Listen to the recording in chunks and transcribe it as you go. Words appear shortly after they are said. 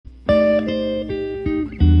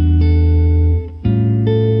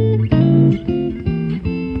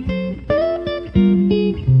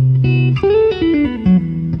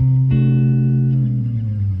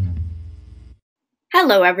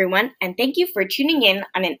Hello, everyone, and thank you for tuning in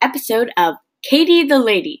on an episode of Cady the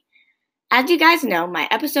Lady. As you guys know, my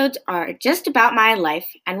episodes are just about my life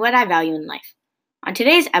and what I value in life. On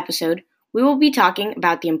today's episode, we will be talking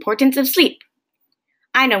about the importance of sleep.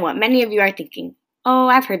 I know what many of you are thinking. Oh,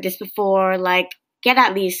 I've heard this before, like get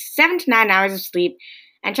at least 7 to 9 hours of sleep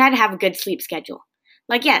and try to have a good sleep schedule.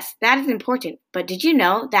 Yes, that is important, but did you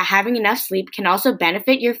know that having enough sleep can also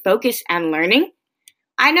benefit your focus and learning?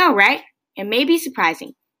 I know, right? It may be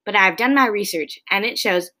surprising, but I have done my research and it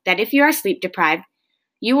shows that if you are sleep deprived,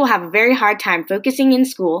 you will have a very hard time focusing in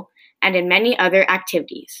school and in many other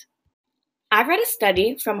activities. I've read a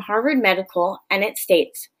study from Harvard Medical and it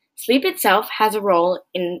states, sleep itself has a role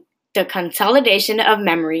in the consolidation of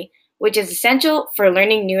memory, which is essential for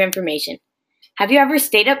learning new information. Have you ever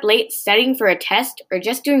stayed up late studying for a test or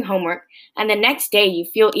just doing homework, and the next day you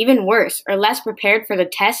feel even worse or less prepared for the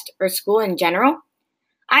test or school in general?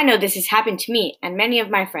 I know this has happened to me and many of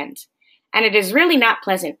my friends, and it is really not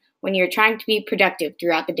pleasant when you're trying to be productive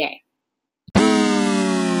throughout the day.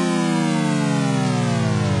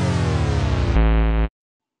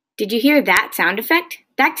 Did you hear that sound effect?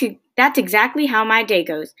 That's exactly how my day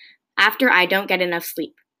goes after I don't get enough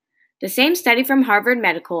sleep. The same study from Harvard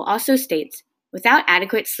Medical also states, without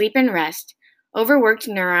adequate sleep and rest, overworked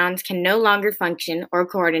neurons can no longer function or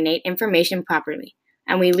coordinate information properly,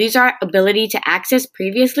 and we lose our ability to access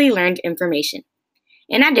previously learned information.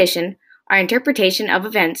 In addition, our interpretation of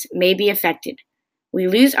events may be affected. We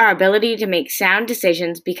lose our ability to make sound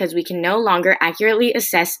decisions because we can no longer accurately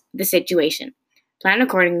assess the situation, plan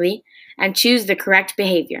accordingly, and choose the correct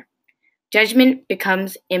behavior. Judgment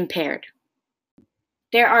becomes impaired.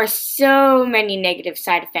 There are so many negative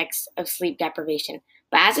side effects of sleep deprivation,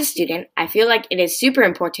 but as a student, I feel like it is super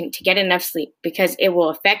important to get enough sleep because it will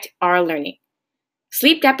affect our learning.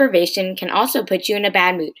 Sleep deprivation can also put you in a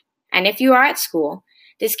bad mood, and if you are at school,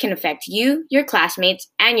 this can affect you, your classmates,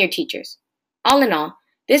 and your teachers. All in all,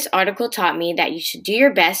 this article taught me that you should do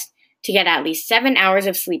your best to get at least 7 hours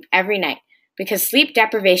of sleep every night, because sleep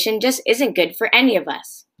deprivation just isn't good for any of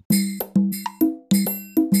us.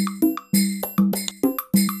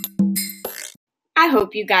 I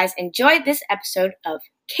hope you guys enjoyed this episode of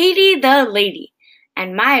Cady the Lady,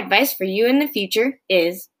 and my advice for you in the future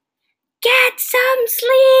is get some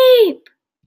sleep!